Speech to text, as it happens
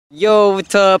Yo,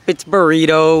 what's up? It's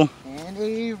Burrito. And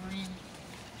Avery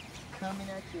coming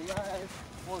at you live.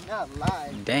 Well, not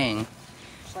live. Dang.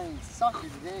 Playing soccer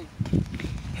today.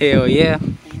 Hell yeah.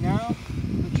 And now,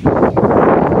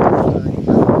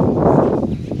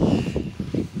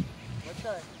 what's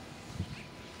that?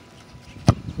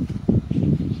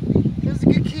 It was a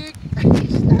good kick.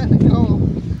 Just had to go.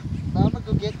 But I'm gonna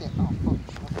go get that. Oh, fuck.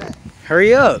 What's that?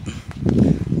 Hurry up.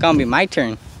 Gonna be my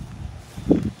turn.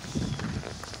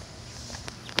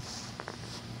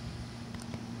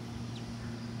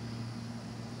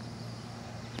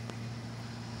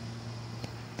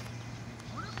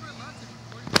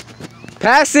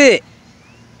 Pass it!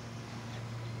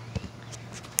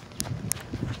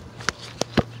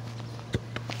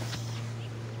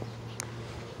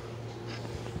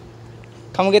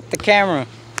 Come get the camera.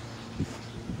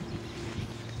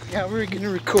 Yeah, we're gonna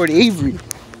record Avery.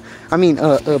 I mean,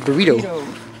 Burrito.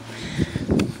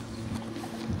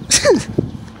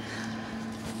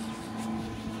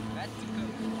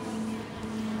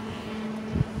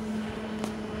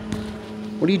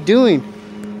 What are you doing?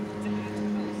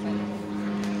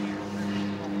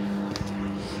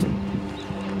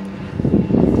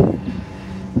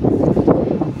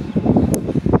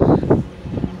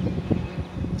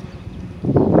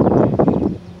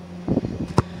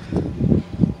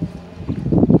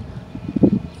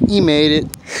 He made it.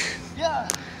 Yeah.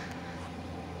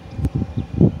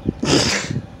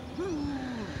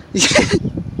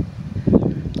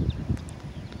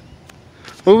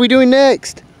 What are we doing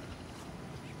next?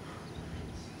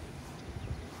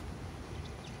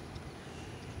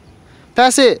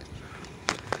 Pass it.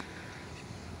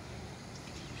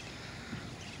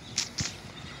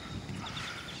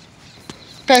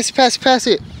 Pass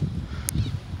it.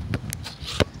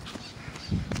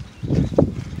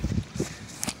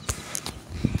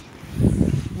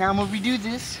 Now I'm gonna redo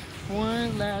this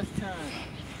one last time.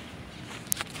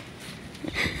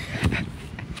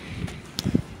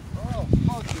 Oh,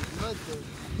 fuck, there's blood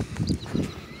there.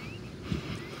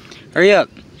 Hurry up.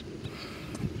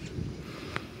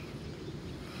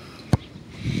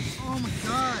 Oh my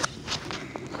god.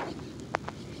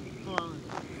 Hold on.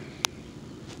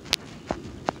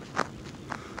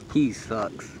 He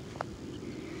sucks.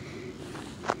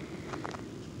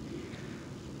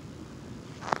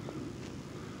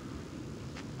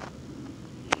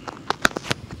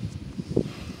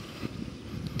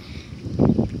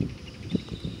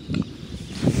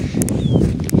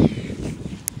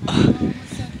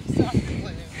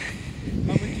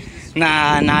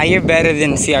 Nah, you're better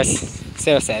than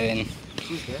CR7.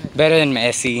 Better than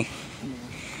Messi.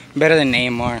 Better than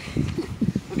Neymar.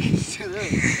 Shut up.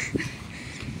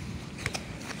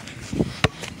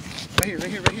 Right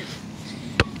here.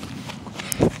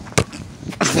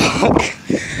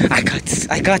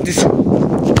 I got this.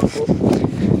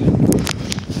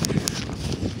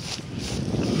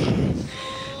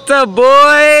 What's up,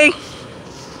 boy?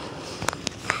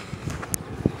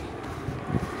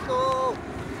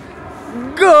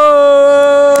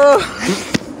 Go!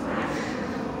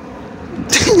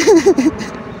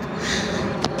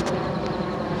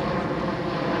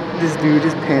 This dude,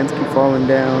 his pants keep falling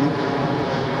down.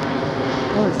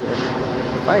 What is that?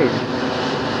 Fight.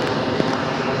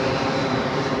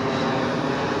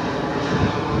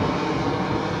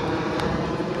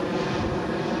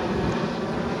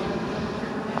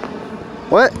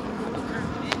 What?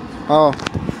 Oh.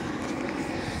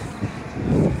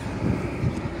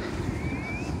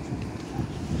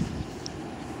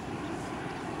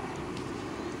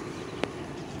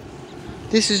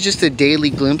 This is just a daily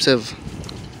glimpse of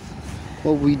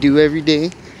what we do every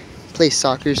day. Play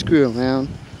soccer, screw around,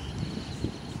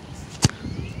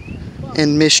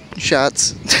 and miss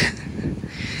shots. Nah,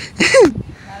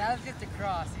 that was just a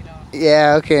cross, you know.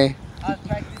 Yeah, okay. I was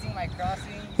practicing my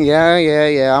crossing.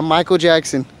 Yeah. I'm Michael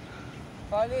Jackson.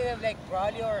 Probably if like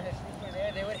Braulio or Jesus were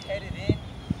there, they would head it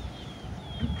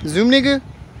in. Zoom nigga?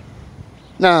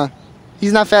 Nah,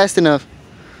 he's not fast enough.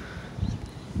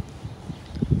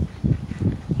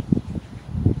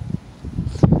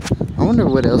 I wonder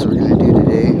what else we're gonna do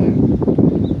today.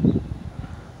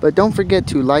 But don't forget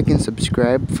to like and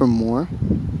subscribe for more.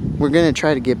 We're gonna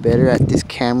try to get better at this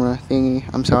camera thingy.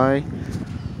 I'm sorry,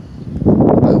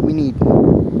 but we need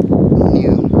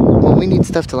we need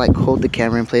stuff to like hold the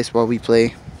camera in place while we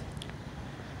play.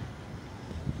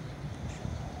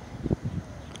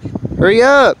 Hurry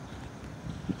up!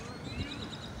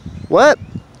 What?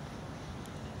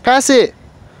 Pass it!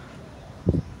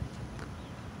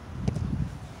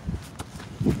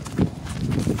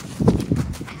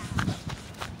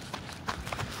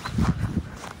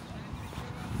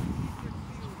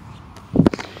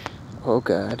 Oh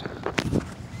God.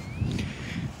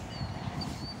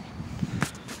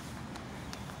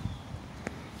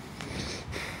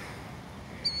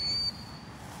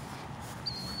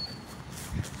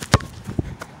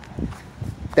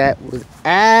 That was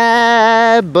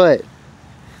but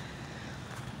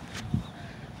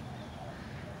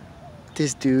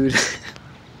this dude.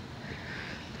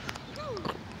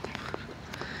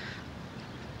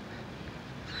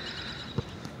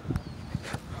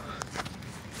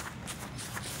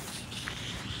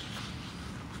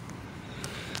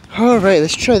 All right,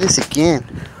 let's try this again.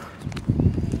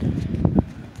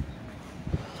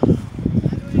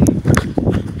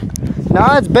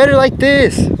 Nah, it's better like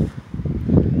this.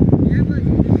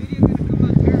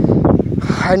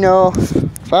 I know.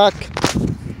 Fuck.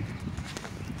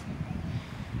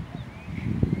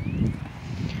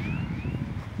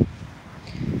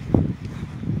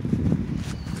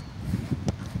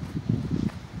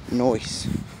 Noise.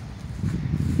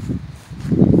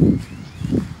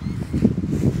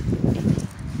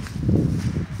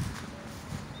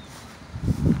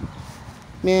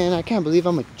 Man, I can't believe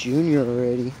I'm a junior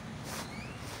already.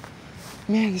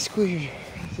 Man, this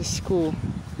school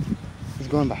is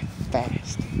going by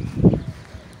fast.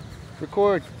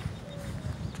 Record.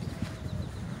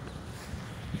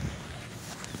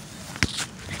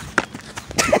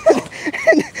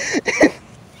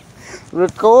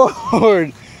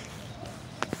 Record.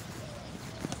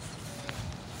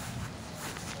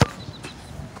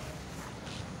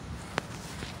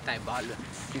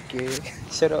 Okay.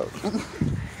 Shut up.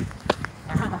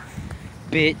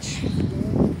 Bitch.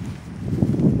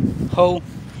 Ho.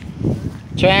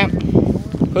 Tramp.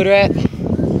 Hood rat.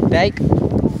 Dyke.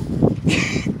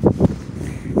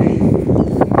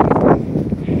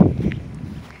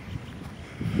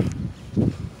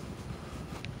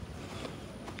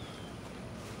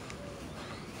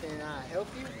 Can I help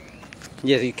you?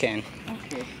 Yes, you can.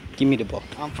 Okay. Give me the ball.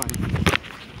 I'm fine.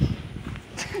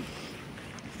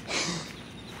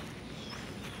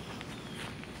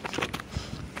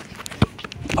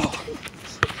 Oh.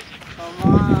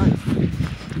 Come on.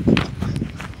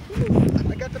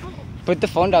 I got the ball. Put the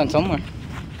phone down somewhere.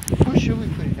 Where should we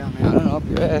put it down, I man? don't know, up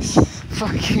your ass.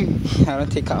 Fucking. I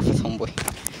don't take off with homeboy.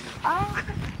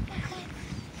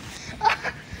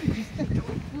 You stepped on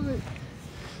my foot.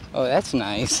 Oh, that's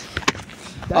nice.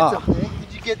 That's Oh. okay.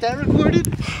 Did you get that recorded?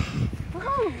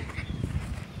 Woo.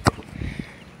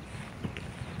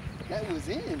 That was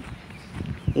in.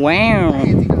 I Wow.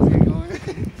 didn't think I was gonna go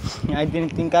in. I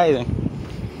didn't think either.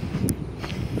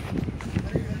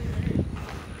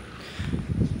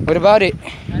 What about it?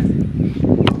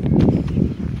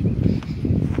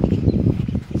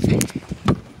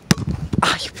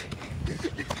 Ah, you-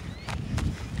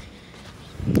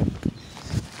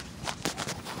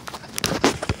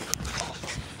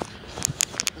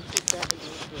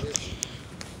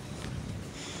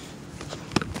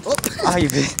 Ah, you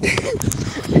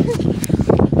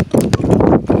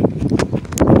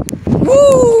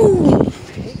Woo! I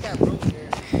hate that rope there.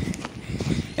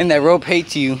 And that rope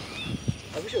hates you.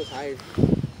 I wish I was higher.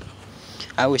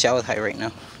 I wish I was high right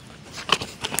now.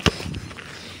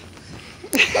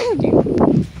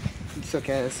 You suck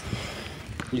ass.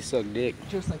 You suck dick.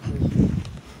 Just like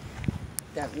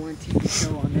that one TV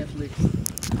show on Netflix.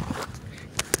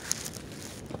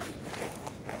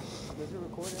 Does it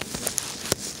record it?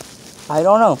 I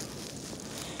don't know.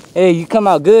 Hey, you come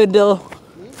out good though.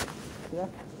 Me? Yeah.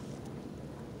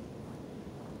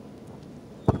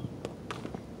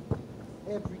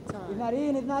 Every time. It's not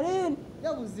in, it's not in.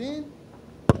 That was in.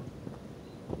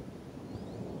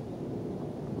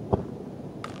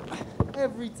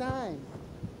 Every time.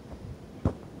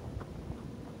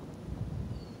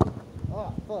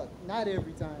 Oh fuck! Not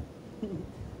every time.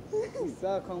 You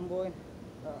suck, homeboy.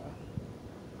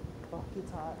 Fuck,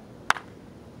 it's hot.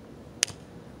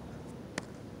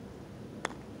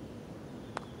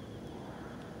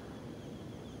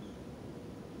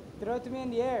 Throw it to me in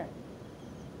the air.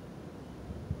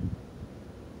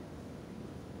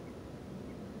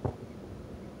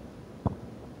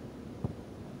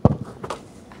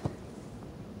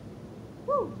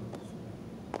 Woo!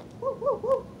 Woo, woo,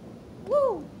 woo!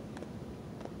 Woo!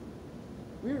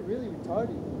 We're really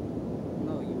retarded.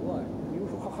 No, you are. You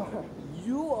are.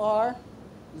 You are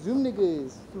Zoom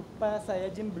niggas. Super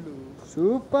Saiyajin Blue.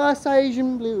 Super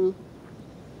Saiyan Blue.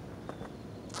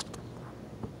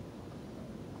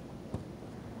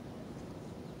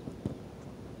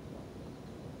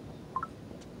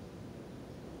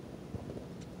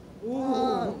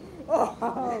 Ooh.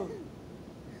 Oh.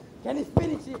 Can he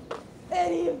finish it?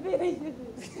 And he finishes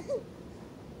it.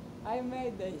 I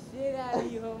made the shit out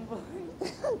of you,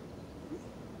 homeboy.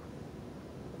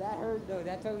 That hurt though.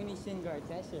 That's why we need shin guards.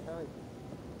 That shit hurt.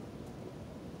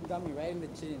 You got me right in the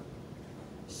chin.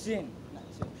 Shin, not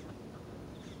chin.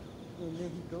 And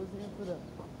then he goes in for the.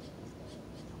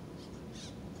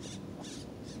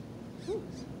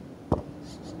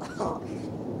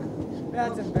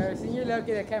 That's embarrassing. You're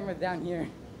lucky the camera's down here.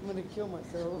 I'm gonna kill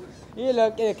myself. You're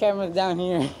lucky the camera's down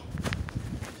here.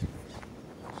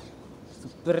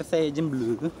 Super Saiyan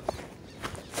Blue.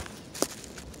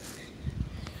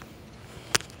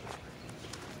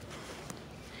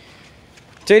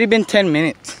 It's already been 10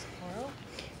 minutes. Oh,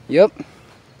 Yep. we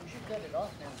should cut it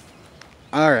off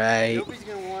now. Alright. Nobody's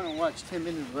gonna want to watch 10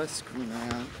 minutes of us screwing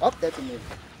around. Oh, that's a minute.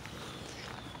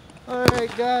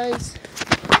 Alright, guys.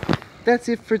 That's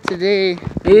it for today.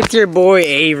 It's your boy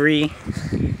Avery.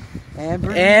 And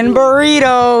And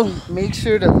Burrito. make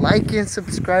sure to like and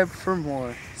subscribe for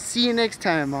more. See you next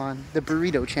time on the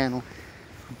Burrito channel.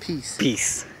 Peace.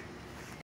 Peace.